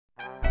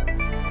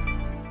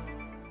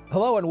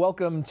Hello and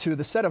welcome to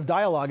the set of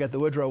dialogue at the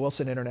Woodrow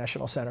Wilson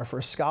International Center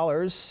for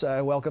Scholars.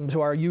 Welcome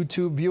to our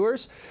YouTube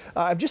viewers.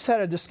 I've just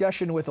had a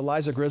discussion with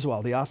Eliza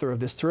Griswold, the author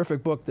of this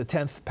terrific book, The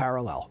 10th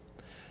Parallel.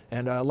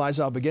 And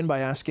Eliza, I'll begin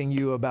by asking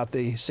you about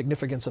the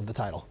significance of the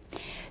title.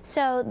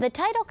 So the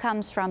title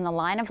comes from the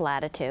line of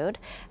latitude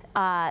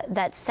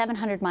that's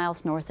 700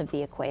 miles north of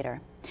the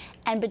equator.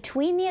 And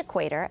between the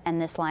equator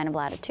and this line of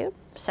latitude,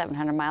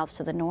 700 miles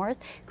to the north,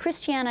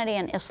 Christianity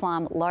and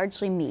Islam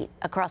largely meet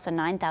across a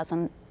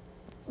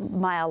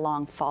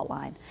 9,000-mile-long fault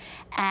line,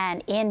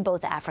 and in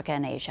both Africa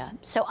and Asia.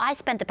 So I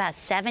spent the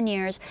past 7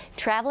 years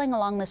traveling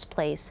along this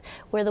place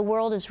where the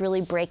world is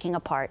really breaking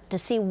apart to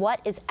see what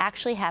is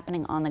actually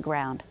happening on the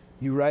ground.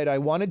 You write, I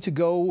wanted to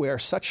go where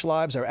such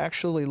lives are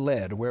actually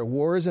led, where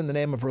wars in the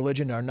name of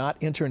religion are not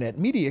internet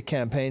media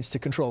campaigns to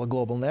control a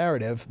global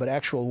narrative, but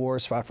actual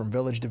wars fought from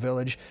village to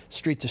village,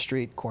 street to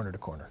street, corner to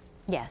corner.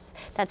 Yes,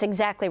 that's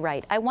exactly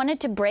right. I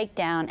wanted to break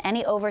down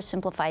any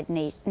oversimplified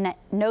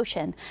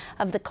notion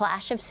of the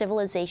clash of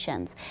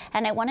civilizations,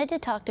 and I wanted to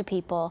talk to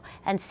people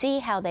and see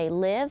how they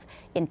live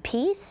in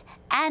peace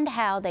and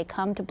how they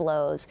come to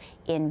blows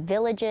in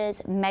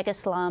villages, mega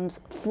slums,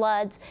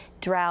 floods,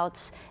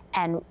 droughts,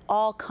 and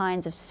all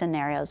kinds of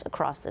scenarios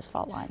across this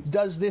fault line.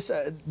 Does this,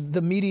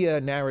 the media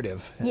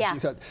narrative,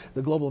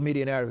 the global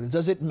media narrative,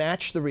 does it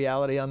match the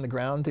reality on the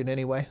ground in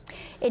any way?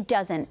 It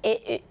doesn't.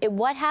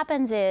 What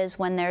happens is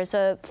when there's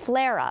a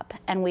flare-up,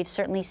 and we've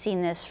certainly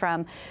seen this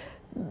from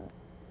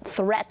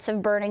threats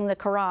of burning the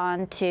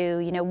Quran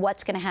to,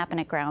 what's going to happen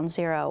at ground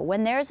zero.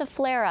 When there's a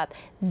flare-up,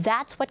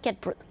 that's what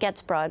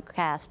gets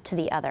broadcast to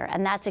the other,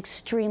 and that's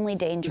extremely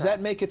dangerous. Does that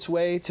make its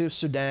way to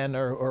Sudan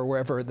or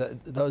wherever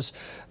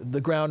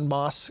the ground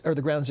mosque or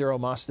the ground zero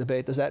mosque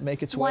debate? Does that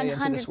make its way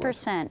into this world?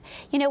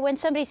 100%. When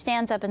somebody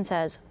stands up and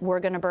says, we're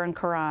going to burn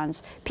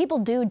Qurans, people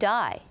do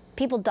die.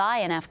 People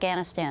die in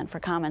Afghanistan for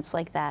comments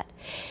like that.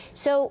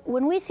 So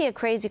when we see a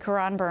crazy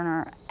Quran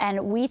burner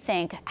and we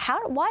think,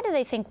 why do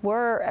they think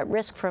we're at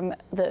risk from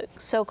the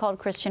so-called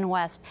Christian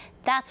West?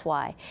 That's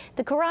why.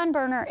 The Quran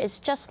burner is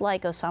just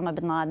like Osama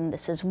bin Laden.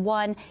 This is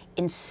one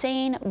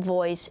insane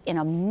voice in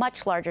a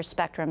much larger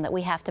spectrum that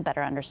we have to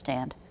better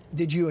understand.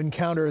 Did you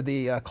encounter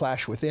the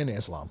clash within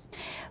Islam?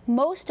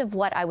 Most of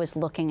what I was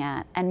looking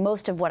at and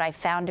most of what I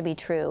found to be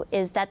true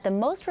is that the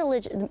most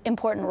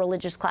important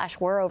religious clash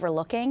we're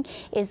overlooking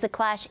is the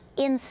clash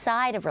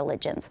inside of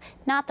religions,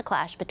 not the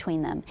clash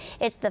between them.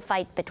 It's the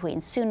fight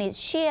between Sunnis,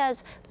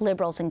 Shias,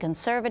 liberals and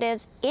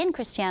conservatives in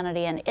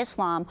Christianity and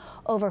Islam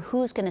over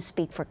who's going to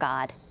speak for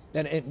God.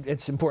 And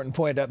it's an important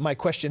point. My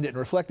question didn't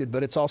reflect it,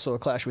 but it's also a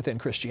clash within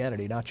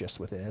Christianity, not just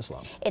within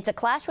Islam. It's a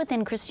clash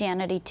within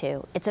Christianity,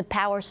 too. It's a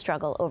power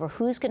struggle over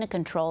who's going to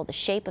control the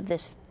shape of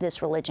this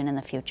religion in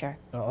the future.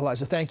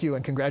 Eliza, thank you,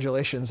 and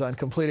congratulations on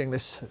completing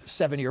this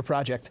 7-year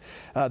project.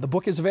 The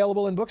book is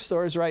available in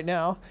bookstores right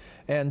now,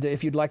 and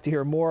if you'd like to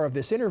hear more of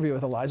this interview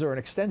with Eliza or an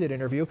extended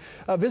interview,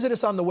 visit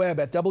us on the web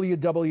at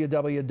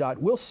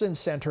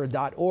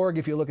www.wilsoncenter.org.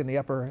 If you look in the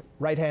upper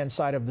right-hand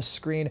side of the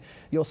screen,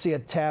 you'll see a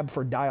tab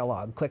for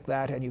dialogue. Click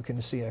that and you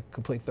can see a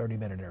complete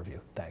 30-minute interview.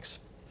 Thanks.